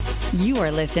You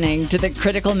are listening to the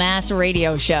Critical Mass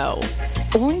Radio Show,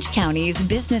 Orange County's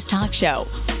business talk show,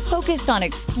 focused on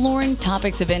exploring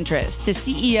topics of interest to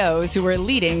CEOs who are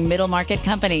leading middle market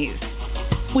companies.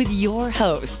 With your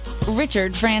host,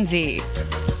 Richard Franzi.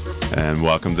 And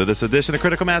welcome to this edition of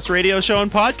Critical Mass Radio Show and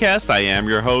Podcast. I am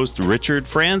your host, Richard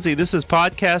Franzi. This is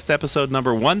podcast episode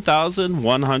number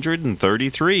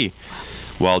 1133.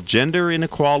 While gender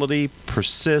inequality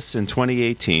persists in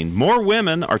 2018, more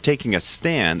women are taking a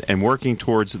stand and working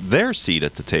towards their seat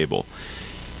at the table,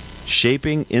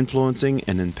 shaping, influencing,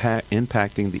 and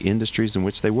impacting the industries in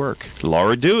which they work.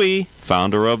 Laura Dewey,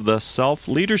 founder of the Self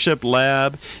Leadership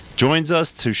Lab, joins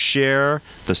us to share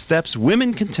the steps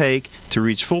women can take to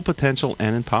reach full potential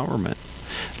and empowerment.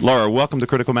 Laura, welcome to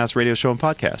Critical Mass Radio Show and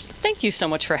Podcast. Thank you so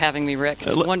much for having me, Rick.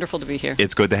 It's wonderful to be here.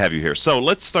 It's good to have you here. So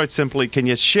let's start simply. Can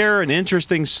you share an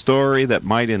interesting story that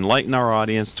might enlighten our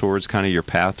audience towards kind of your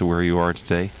path to where you are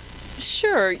today?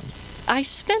 Sure. I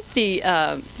spent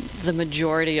the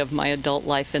majority of my adult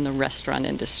life in the restaurant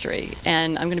industry,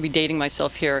 and I'm going to be dating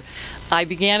myself here. I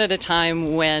began at a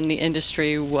time when the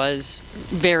industry was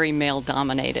very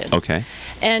male-dominated. Okay.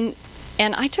 And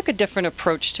I took a different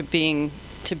approach to being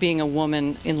a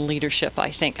woman in leadership, I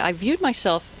think. I viewed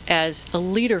myself as a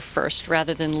leader first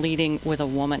rather than leading with a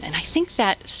woman, and I think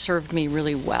that served me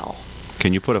really well.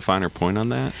 Can you put a finer point on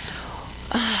that?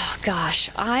 Oh, gosh.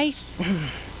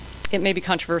 It may be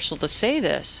controversial to say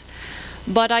this,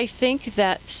 but I think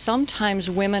that sometimes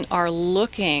women are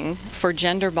looking for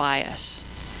gender bias.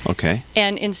 Okay.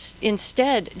 And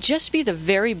instead, just be the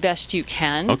very best you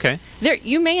can. Okay.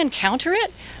 You may encounter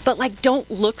it, but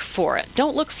don't look for it.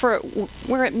 Don't look for it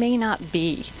where it may not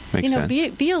be. Makes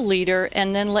sense. Be a leader,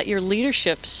 and then let your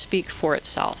leadership speak for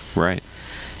itself. Right.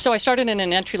 So I started in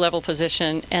an entry-level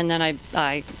position, and then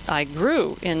I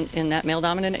grew in that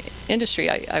male-dominant industry.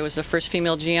 I was the first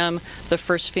female GM, the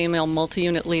first female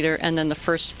multi-unit leader, and then the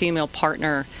first female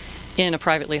partner in a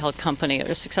privately held company,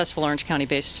 a successful Orange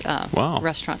County-based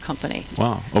restaurant company.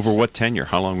 Wow. Over what tenure?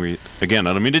 How long were you? Again,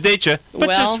 I don't mean to date you, but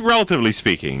just relatively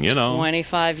speaking,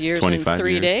 25 years and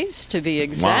 3 days, to be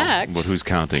exact. Wow. But who's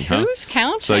counting, huh? Who's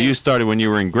counting? So you started when you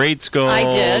were in grade school. I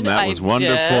did. And that was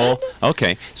wonderful. Did.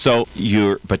 Okay. So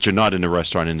you're not in the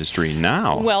restaurant industry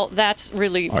now. Well, that's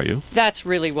really... Are you? That's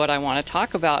really what I want to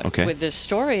talk about with this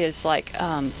story is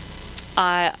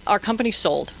our company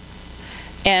sold.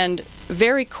 And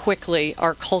very quickly,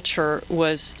 our culture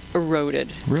was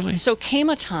eroded. Really? So came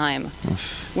a time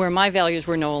where my values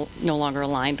were no longer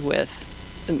aligned with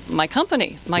my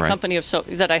company, company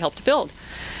that I helped build.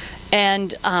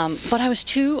 And but I was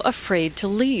too afraid to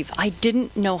leave. I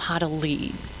didn't know how to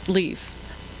leave.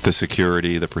 The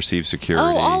security, the perceived security.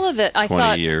 Oh, all of it. I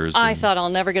thought I'll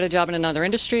never get a job in another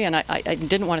industry, and I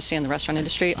didn't want to stay in the restaurant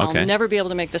industry. Okay. I'll never be able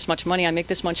to make this much money. I make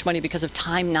this much money because of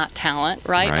time, not talent,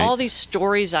 right? All these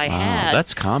stories I had.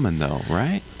 That's common, though,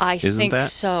 right? Isn't think that?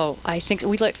 So. I think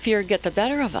we let fear get the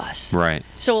better of us. Right.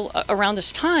 So around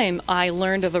this time, I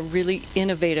learned of a really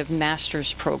innovative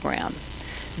master's program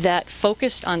that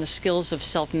focused on the skills of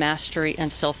self-mastery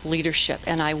and self-leadership.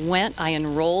 And I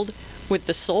enrolled with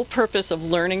the sole purpose of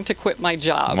learning to quit my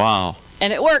job. Wow.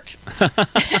 And it worked.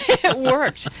 It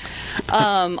worked.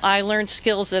 I learned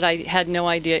skills that I had no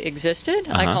idea existed.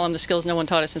 I call them the skills no one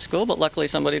taught us in school, but luckily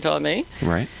somebody taught me.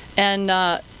 Right. And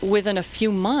within a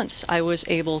few months, I was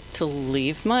able to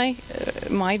leave my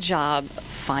job,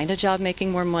 find a job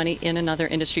making more money in another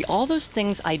industry. All those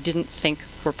things I didn't think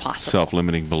were possible.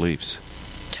 Self-limiting beliefs.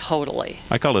 Totally.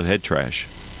 I call it head trash.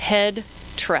 Head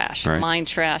trash, right. Mind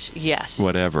trash, yes.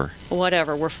 Whatever,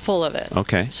 we're full of it.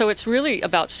 Okay. So it's really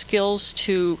about skills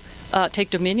to take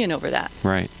dominion over that.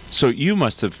 Right. So you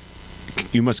must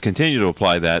continue to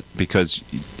apply that because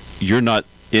you're not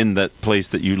in that place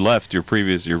that you left your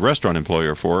restaurant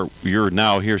employer for. You're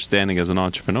now here standing as an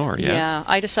entrepreneur, yes? Yeah,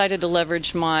 I decided to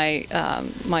leverage my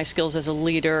skills as a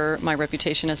leader, my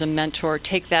reputation as a mentor,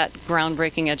 take that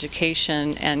groundbreaking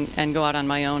education and go out on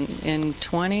my own in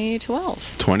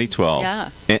 2012. 2012. Yeah.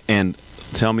 And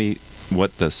tell me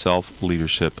what the Self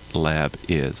Leadership Lab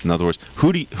is. In other words,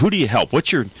 who do you help?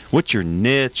 What's your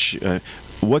niche?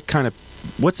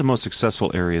 What's the most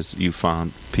successful areas you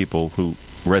found people who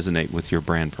resonate with your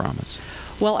brand promise?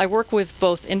 Well, I work with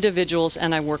both individuals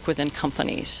and I work within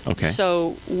companies. Okay.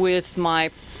 So with my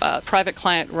private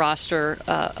client roster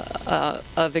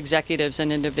of executives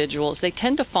and individuals, they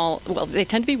tend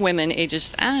to be women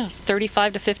ages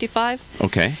 35 to 55.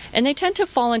 Okay. And they tend to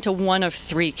fall into one of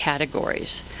three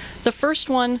categories. The first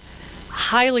one,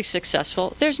 highly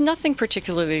successful. There's nothing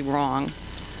particularly wrong,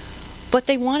 but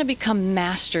they want to become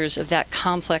masters of that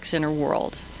complex inner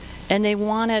world. And they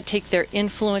want to take their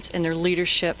influence and their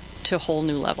leadership to whole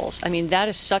new levels. I mean, that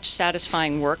is such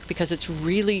satisfying work because it's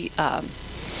really,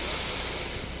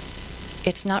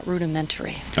 it's not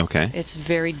rudimentary. Okay. It's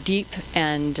very deep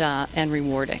and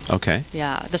rewarding. Okay.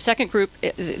 Yeah. The second group,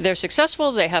 they're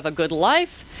successful, they have a good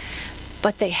life,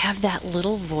 but they have that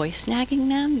little voice nagging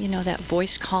them, you know, that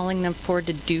voice calling them forward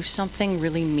to do something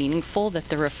really meaningful that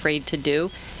they're afraid to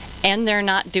do, and they're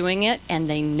not doing it, and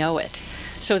they know it.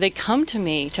 So they come to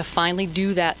me to finally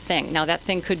do that thing. Now, that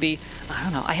thing could be, I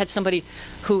don't know, I had somebody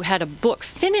who had a book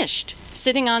finished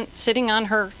sitting on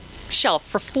her shelf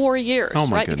for 4 years, Oh,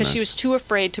 my right? Because she goodness. was too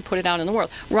afraid to put it out in the world.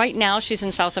 Right now, she's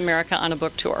in South America on a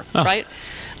book tour, right?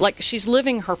 Like, she's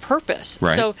living her purpose.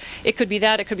 Right. So it could be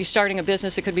that, it could be starting a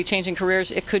business, it could be changing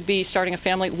careers, it could be starting a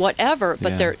family, whatever,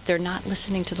 but Yeah. they're not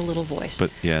listening to the little voice.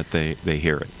 But yeah, they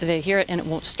hear it. They hear it and it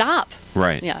won't stop.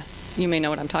 Right. Yeah. You may know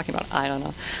what I'm talking about. I don't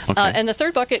know. Okay. And the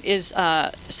third bucket is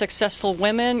successful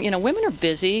women. You know, women are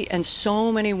busy, and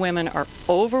so many women are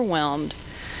overwhelmed.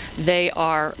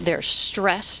 They're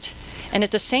stressed, and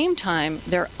at the same time,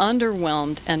 they're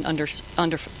underwhelmed and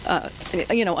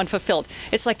unfulfilled.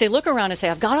 It's like they look around and say,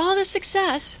 "I've got all this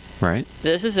success. Right.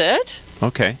 This is it."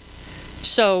 Okay.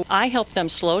 So I help them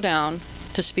slow down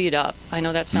to speed up. I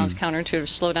know that sounds counterintuitive.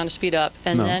 Slow down to speed up,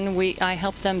 and No. then I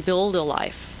help them build a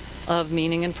life of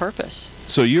meaning and purpose.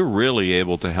 So you're really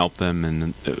able to help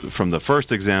them from the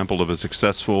first example of a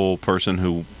successful person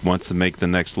who wants to make the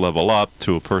next level up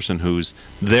to a person who's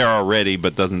there already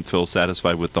but doesn't feel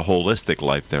satisfied with the holistic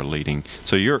life they're leading.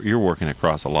 So you're working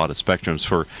across a lot of spectrums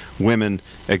for women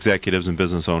executives and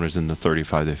business owners in the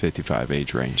 35 to 55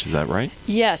 age range. Is that right?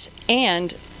 Yes,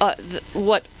 and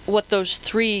what those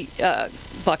three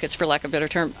buckets, for lack of a better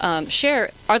term, share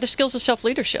are the skills of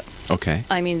self-leadership. Okay.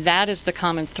 I mean, that is the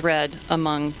common thread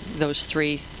among those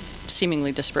three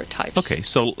seemingly disparate types. Okay,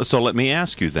 so let me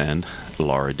ask you then,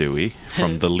 Laura Dewey,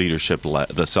 from the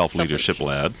the Self-Leadership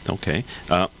Lab. Okay,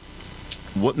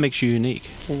 what makes you unique?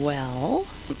 Well,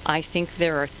 I think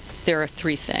there are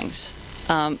three things.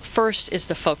 First is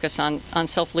the focus on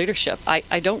self-leadership.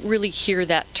 I don't really hear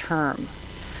that term.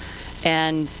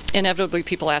 And inevitably,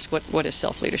 people ask, "What is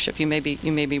self-leadership?" You may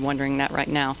be wondering that right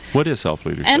now. What is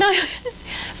self-leadership? And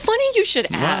funny you should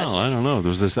ask. Wow, I don't know.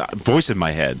 There's this voice in my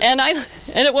head. And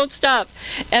it won't stop.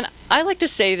 And I like to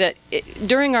say that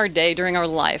during our day, during our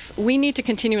life, we need to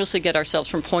continuously get ourselves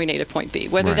from point A to point B.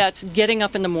 Whether Right. that's getting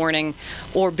up in the morning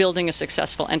or building a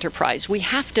successful enterprise, we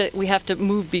have to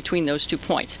move between those 2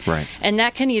 points. Right. And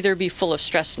that can either be full of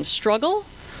stress and struggle,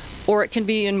 or it can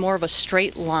be in more of a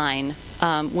straight line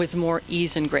with more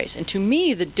ease and grace. And to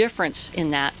me, the difference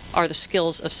in that are the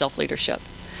skills of self-leadership.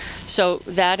 So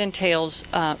that entails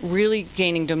really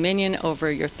gaining dominion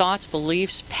over your thoughts,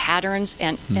 beliefs, patterns,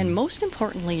 and most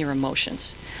importantly, your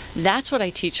emotions. That's what I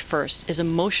teach first, is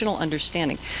emotional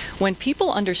understanding. When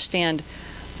people understand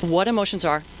what emotions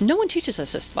are, no one teaches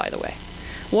us this, by the way.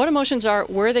 What emotions are,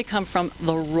 where they come from,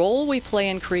 the role we play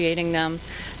in creating them,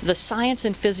 the science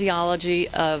and physiology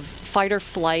of fight or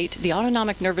flight, the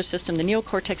autonomic nervous system, the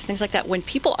neocortex, things like that. When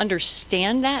people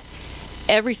understand that,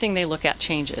 everything they look at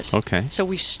changes. Okay. So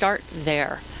we start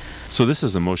there. So this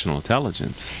is emotional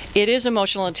intelligence. It is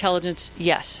emotional intelligence,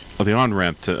 yes. Well, the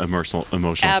on-ramp to emotional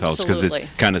intelligence, because it's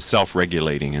Absolutely. kind of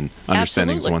self-regulating and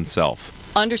understanding Absolutely. oneself.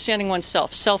 Understanding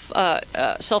oneself,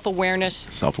 self-awareness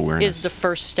Self-awareness. is the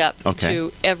first step Okay.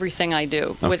 to everything I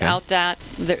do. Okay. Without that,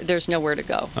 there's nowhere to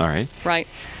go, All right. right?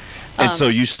 And so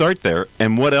you start there,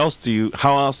 and what else do you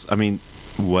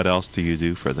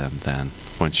do for them then,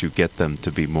 once you get them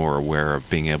to be more aware of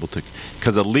being able to,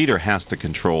 because a leader has to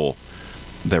control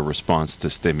their response to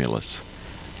stimulus.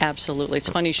 Absolutely. It's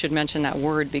funny you should mention that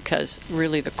word, because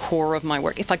really the core of my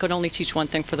work, if I could only teach one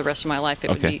thing for the rest of my life, it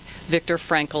would Okay. be Viktor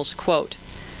Frankl's quote,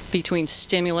 "Between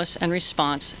stimulus and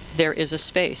response, there is a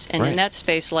space. And Right. in that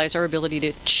space lies our ability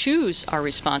to choose our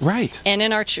response. Right. And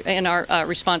in our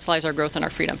response lies our growth and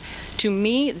our freedom." To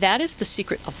me, that is the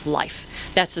secret of life.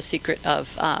 That's the secret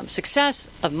of success,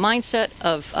 of mindset,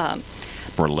 of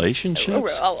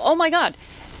Relationships? oh my God,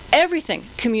 everything,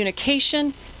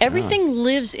 communication, everything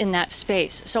lives in that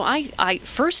space. So I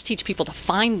first teach people to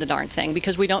find the darn thing,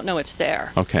 because we don't know it's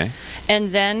there. Okay.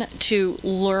 And then to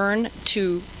learn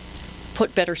to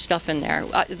put better stuff in there.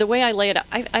 The way I lay it out,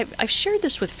 I've shared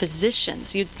this with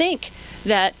physicians. You'd think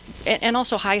that, and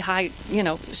also high,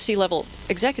 C-level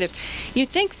executives, you'd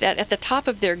think that at the top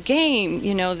of their game,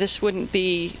 this wouldn't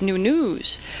be new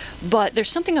news. But there's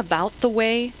something about the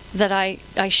way that I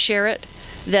share it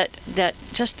that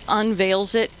just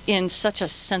unveils it in such a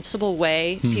sensible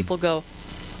way. People go,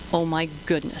 "Oh my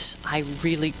goodness, I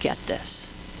really get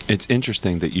this." It's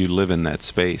interesting that you live in that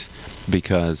space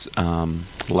because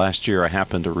last year I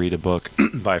happened to read a book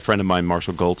by a friend of mine,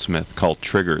 Marshall Goldsmith, called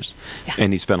Triggers,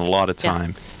 and he spent a lot of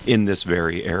time in this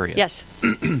very area. Yes.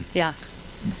 Yeah.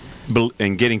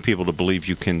 And getting people to believe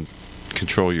you can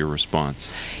control your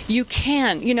response. You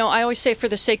can. I always say, for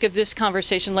the sake of this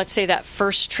conversation, let's say that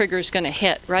first trigger is going to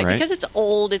hit, right? Because it's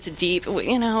old, it's deep.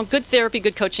 Good therapy,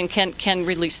 good coaching can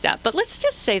release that. But let's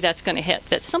just say that's going to hit,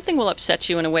 that something will upset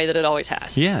you in a way that it always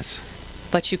has. Yes.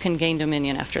 But you can gain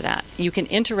dominion after that. You can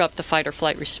interrupt the fight or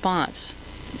flight response.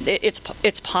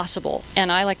 It's possible.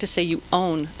 And I like to say you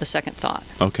own the second thought.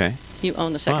 Okay. You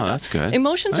own the second thought. That's good.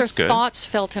 Emotions are thoughts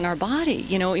felt in our body.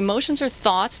 Emotions are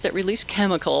thoughts that release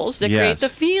chemicals that create the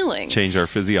feeling. Change our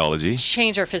physiology.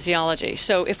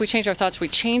 So if we change our thoughts, we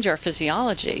change our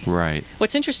physiology. Right.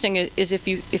 What's interesting is if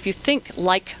you think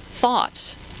like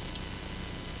thoughts,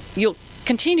 you'll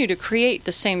continue to create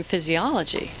the same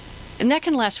physiology. And that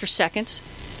can last for seconds,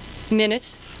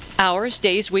 minutes, hours,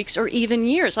 days, weeks, or even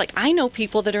years. Like, I know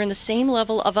people that are in the same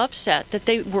level of upset that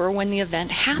they were when the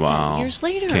event happened years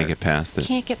later. Can't get past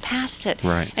it.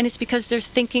 Right. And it's because they're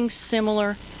thinking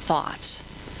similar thoughts.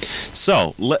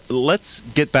 So let's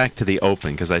get back to the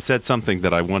open, because I said something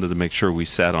that I wanted to make sure we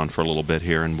sat on for a little bit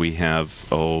here, and we have,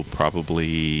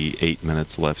 probably 8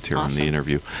 minutes left here on the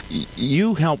interview.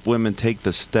 You help women take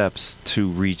the steps to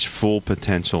reach full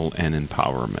potential and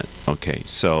empowerment. Okay,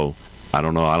 so I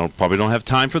don't know, probably don't have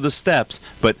time for the steps,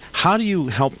 but how do you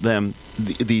help them,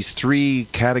 these three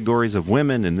categories of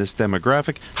women in this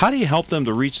demographic, how do you help them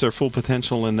to reach their full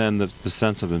potential and then the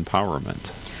sense of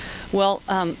empowerment? Well,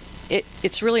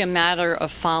 it's really a matter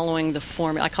of following the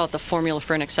formula. I call it the formula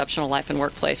for an exceptional life and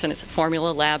workplace, and it's a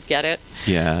formula lab. Get it?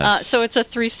 Yes. So it's a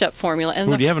 3-step formula.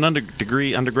 And do you have an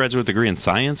undergraduate degree in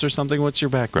science or something? What's your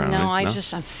background? No,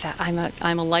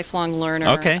 I'm a lifelong learner.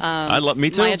 Okay. Me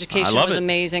too. My education was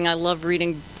amazing. I love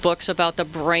reading books about the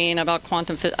brain, about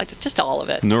quantum physics, just all of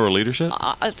it. Neuroleadership?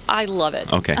 I love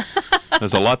it. Okay.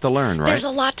 There's a lot to learn, right? There's a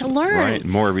lot to learn. Right.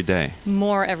 More every day.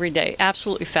 More every day.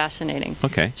 Absolutely fascinating.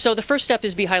 Okay. So the first step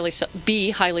is be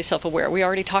highly self-aware. We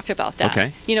already talked about that.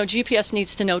 Okay. GPS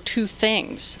needs to know two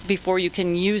things before you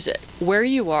can use it: where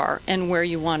you are and where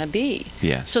you want to be.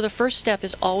 Yes. So the first step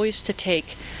is always to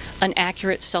take an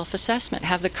accurate self-assessment.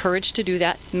 Have the courage to do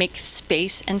that. Make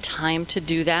space and time to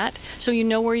do that so you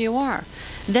know where you are.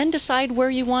 Then decide where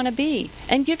you want to be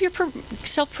and give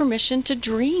yourself permission to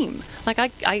dream. Like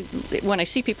I when I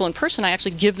see people in person, I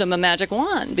actually give them a magic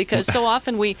wand, because so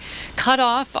often we cut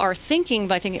off our thinking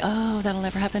by thinking, oh, that'll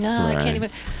never happen. Oh, right. I can't even.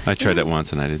 I tried that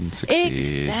once and I didn't succeed.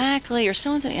 Exactly. Or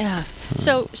someone's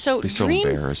So be so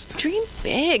embarrassed. Dream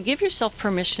big. Give yourself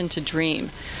permission to dream.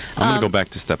 I'm going to go back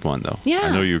to step one, though. Yeah.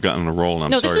 I know you've gotten a roll, and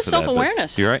I'm sorry for that. No, this is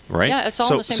self-awareness. You're right? Yeah, it's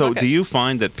all in the same bucket. So do you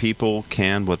find that people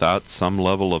can, without some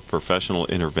level of professional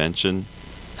intervention,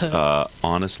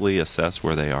 honestly assess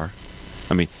where they are?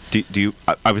 I mean, do you?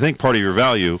 I would think part of your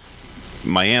value,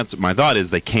 my thought is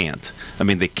they can't. I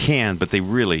mean, they can, but they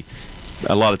really,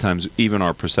 a lot of times, even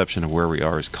our perception of where we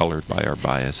are is colored by our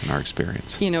bias and our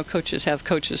experience. Coaches have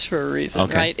coaches for a reason,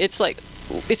 right? It's like,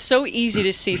 it's so easy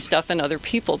to see stuff in other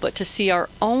people, but to see our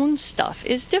own stuff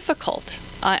is difficult.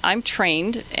 I'm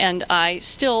trained, and I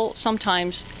still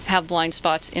sometimes have blind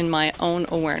spots in my own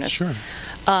awareness. Sure.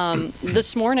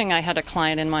 This morning I had a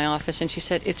client in my office, and she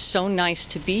said, it's so nice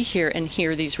to be here and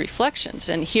hear these reflections,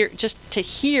 and to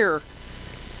hear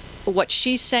what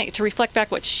she's saying, to reflect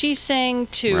back what she's saying,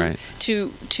 to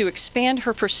expand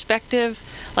her perspective,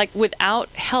 like without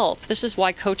help. This is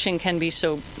why coaching can be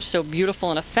so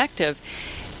beautiful and effective.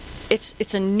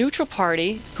 It's a neutral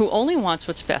party who only wants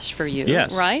what's best for you,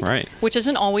 yes, right? Which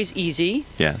isn't always easy.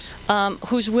 Yes.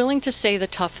 Who's willing to say the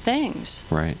tough things.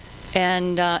 Right.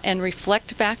 And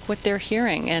reflect back what they're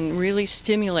hearing and really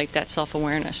stimulate that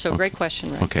self-awareness. So great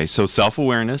question, Rick. Okay, so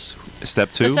self-awareness,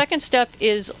 step 2. The second step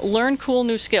is learn cool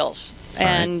new skills.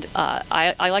 And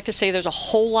I like to say there's a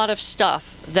whole lot of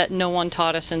stuff that no one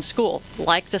taught us in school,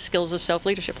 like the skills of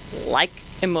self-leadership, like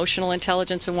emotional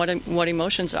intelligence and what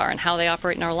emotions are and how they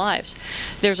operate in our lives.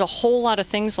 There's a whole lot of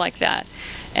things like that.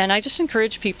 And I just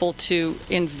encourage people to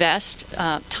invest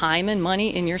time and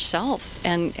money in yourself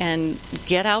and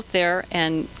get out there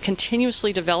and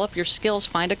continuously develop your skills.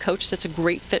 Find a coach that's a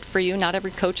great fit for you. Not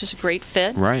every coach is a great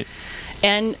fit. Right.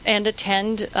 And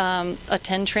attend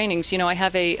trainings. I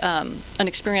have an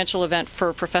experiential event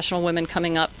for professional women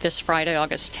coming up this Friday,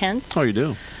 August 10th. Oh, you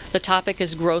do? The topic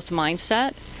is growth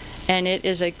mindset. And it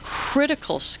is a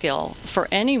critical skill for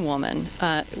any woman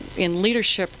in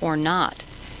leadership or not.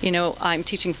 I'm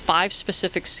teaching 5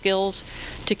 specific skills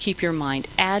to keep your mind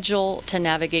agile, to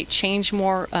navigate change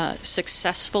more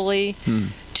successfully,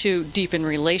 to deepen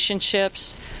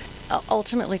relationships,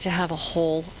 ultimately to have a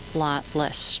whole lot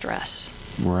less stress.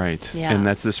 Right. Yeah. And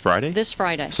that's this Friday? This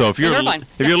Friday. So if you're In Irvine.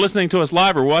 you're listening to us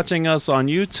live or watching us on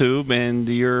YouTube, and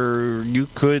you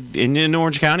could in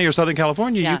Orange County or Southern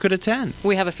California, Yeah. you could attend.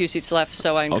 We have a few seats left,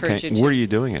 so I encourage you to. Where are you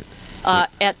doing it?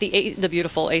 At the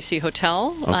beautiful AC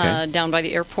Hotel down by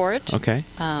the airport. Okay.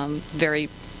 Very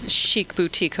chic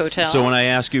boutique hotel. So when I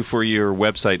ask you for your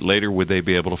website later, would they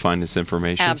be able to find this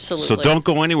information? Absolutely. So don't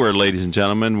go anywhere, ladies and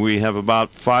gentlemen. We have about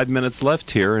 5 minutes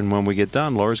left here, and when we get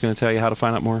done, Laura's going to tell you how to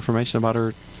find out more information about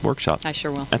her workshop. I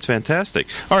sure will. That's fantastic.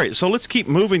 All right, so let's keep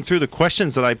moving through the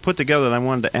questions that I put together that I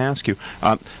wanted to ask you.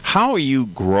 How are you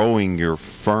growing your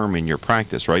firm and your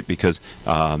practice, right? Because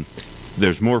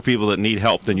there's more people that need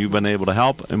help than you've been able to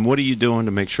help. And what are you doing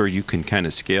to make sure you can kind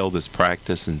of scale this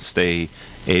practice and stay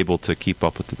able to keep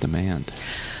up with the demand?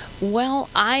 Well,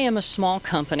 I am a small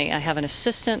company. I have an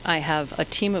assistant. I have a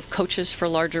team of coaches for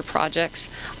larger projects.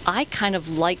 I kind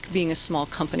of like being a small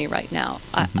company right now.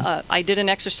 Mm-hmm. I did an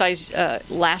exercise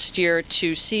last year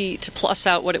to plus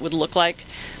out what it would look like.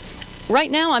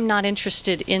 Right now, I'm not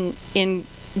interested in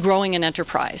growing an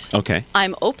enterprise. Okay.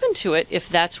 I'm open to it if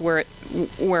that's where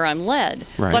I'm led.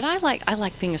 Right. But I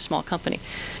like being a small company.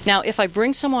 Now, if I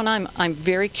bring someone, I'm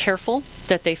very careful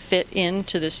that they fit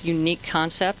into this unique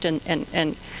concept and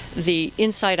the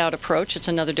inside-out approach. It's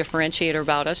another differentiator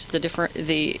about us.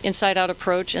 The inside-out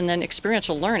approach, and then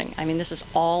experiential learning. I mean, this is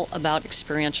all about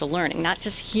experiential learning, not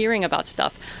just hearing about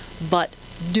stuff, but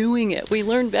doing it. We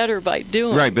learn better by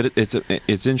doing. Right, but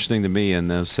it's interesting to me in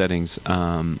those settings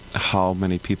how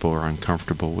many people are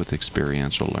uncomfortable with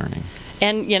experiential learning.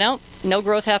 And no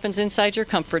growth happens inside your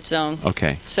comfort zone.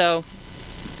 Okay. So,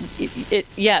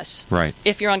 yes. Right.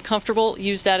 If you're uncomfortable,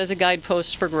 use that as a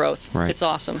guidepost for growth. Right. It's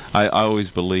awesome. I always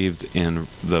believed in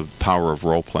the power of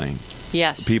role playing.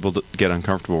 Yes. People get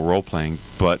uncomfortable role playing,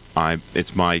 but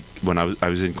when I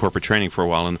was in corporate training for a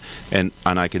while, and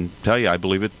I can tell you, I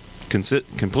believe it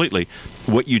completely.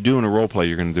 What you do in a role play,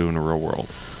 you're going to do in the real world.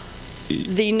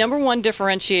 The number one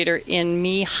differentiator in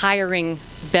me hiring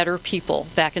better people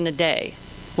back in the day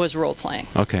was role playing.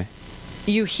 Okay.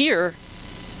 You hear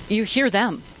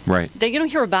them. Right. You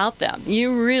don't hear about them.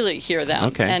 You really hear them.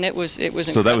 Okay. And it was incredible.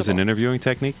 So that was an interviewing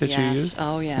technique that you used?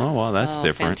 Oh, yeah. Oh, wow, that's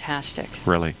different. Fantastic.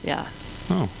 Really? Yeah.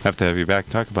 Oh, have to have you back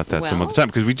and talk about that some Well, other time,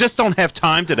 because we just don't have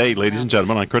time today, ladies and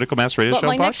gentlemen, on Critical Mass Radio But Show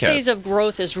my podcast. next phase of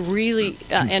growth is really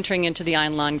entering into the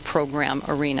online program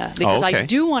arena, because I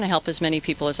do want to help as many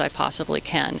people as I possibly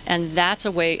can, and that's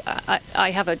a way. I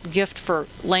have a gift for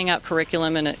laying out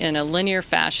curriculum in a linear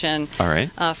fashion. All right.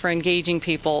 For engaging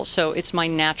people, so it's my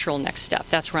natural next step.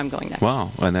 That's where I'm going next.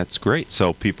 Wow, and that's great.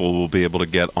 So people will be able to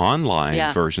get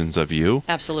online versions of you.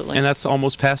 Absolutely. And that's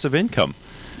almost passive income.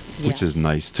 Which is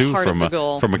nice, too, Part from of the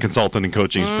goal. From a consultant and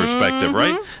coaching's perspective,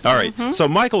 right? All right. So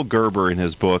Michael Gerber, in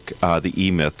his book, The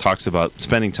E-Myth, talks about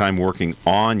spending time working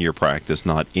on your practice,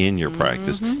 not in your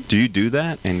practice. Do you do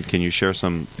that? And can you share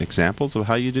some examples of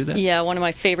how you do that? Yeah, one of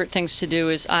my favorite things to do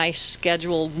is I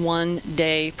schedule 1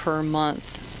 day per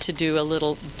month to do a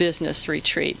little business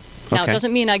retreat. Now, it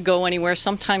doesn't mean I go anywhere.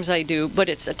 Sometimes I do, but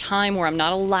it's a time where I'm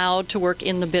not allowed to work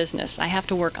in the business. I have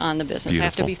to work on the business. Beautiful. I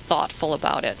have to be thoughtful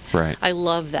about it. Right. I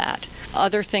love that.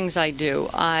 Other things I do,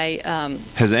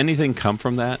 Has anything come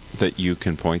from that you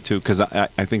can point to? Because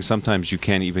I think sometimes you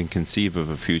can't even conceive of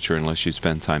a future unless you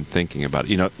spend time thinking about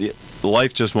it.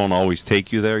 Life just won't always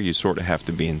take you there. You sort of have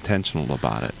to be intentional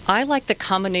about it. I like the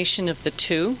combination of the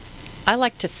two. I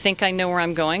like to think I know where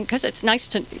I'm going, because it's nice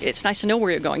to know where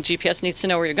you're going. GPS needs to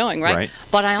know where you're going, right?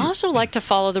 But I also like to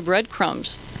follow the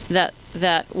breadcrumbs that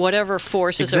whatever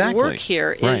force is at work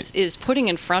here is putting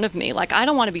in front of me. Like, I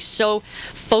don't want to be so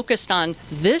focused on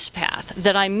this path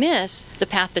that I miss the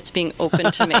path that's being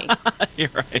opened to me.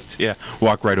 You're right. Yeah.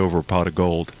 Walk right over a pot of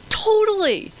gold.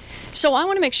 Totally. So I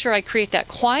want to make sure I create that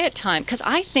quiet time, because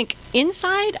I think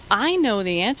inside I know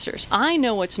the answers. I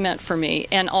know what's meant for me,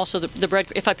 and also the bread.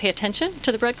 If I pay attention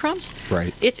to the breadcrumbs,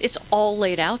 right, it's all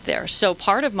laid out there. So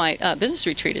part of my business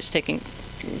retreat is taking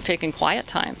quiet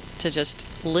time to just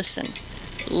listen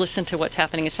to what's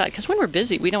happening inside. Because when we're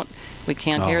busy, we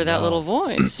can't hear that little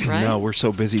voice, right? No, we're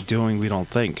so busy doing, we don't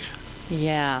think.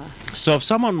 Yeah. So if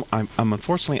someone, I'm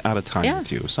unfortunately out of time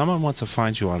with you. If someone wants to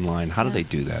find you online, how do they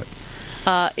do that?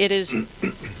 It is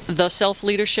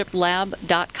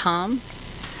theselfleadershiplab.com,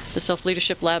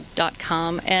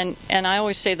 theselfleadershiplab.com, and I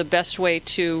always say the best way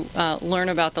to learn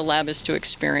about the lab is to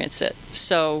experience it.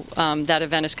 So that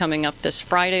event is coming up this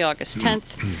Friday, August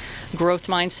 10th, Growth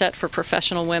Mindset for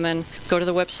Professional Women. Go to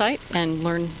the website and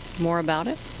learn more about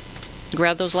it.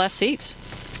 Grab those last seats.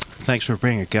 Thanks for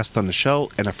being a guest on the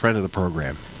show and a friend of the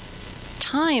program.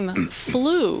 time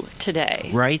flew today.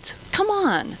 Right? Come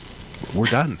on. We're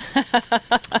done.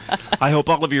 I hope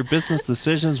all of your business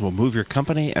decisions will move your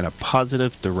company in a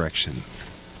positive direction.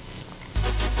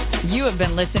 You have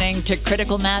been listening to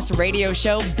Critical Mass Radio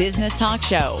Show Business Talk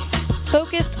Show,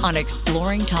 focused on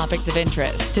exploring topics of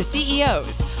interest to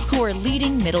CEOs who are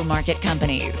leading middle market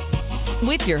companies.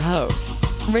 With your host,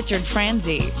 Richard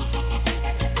Franzi.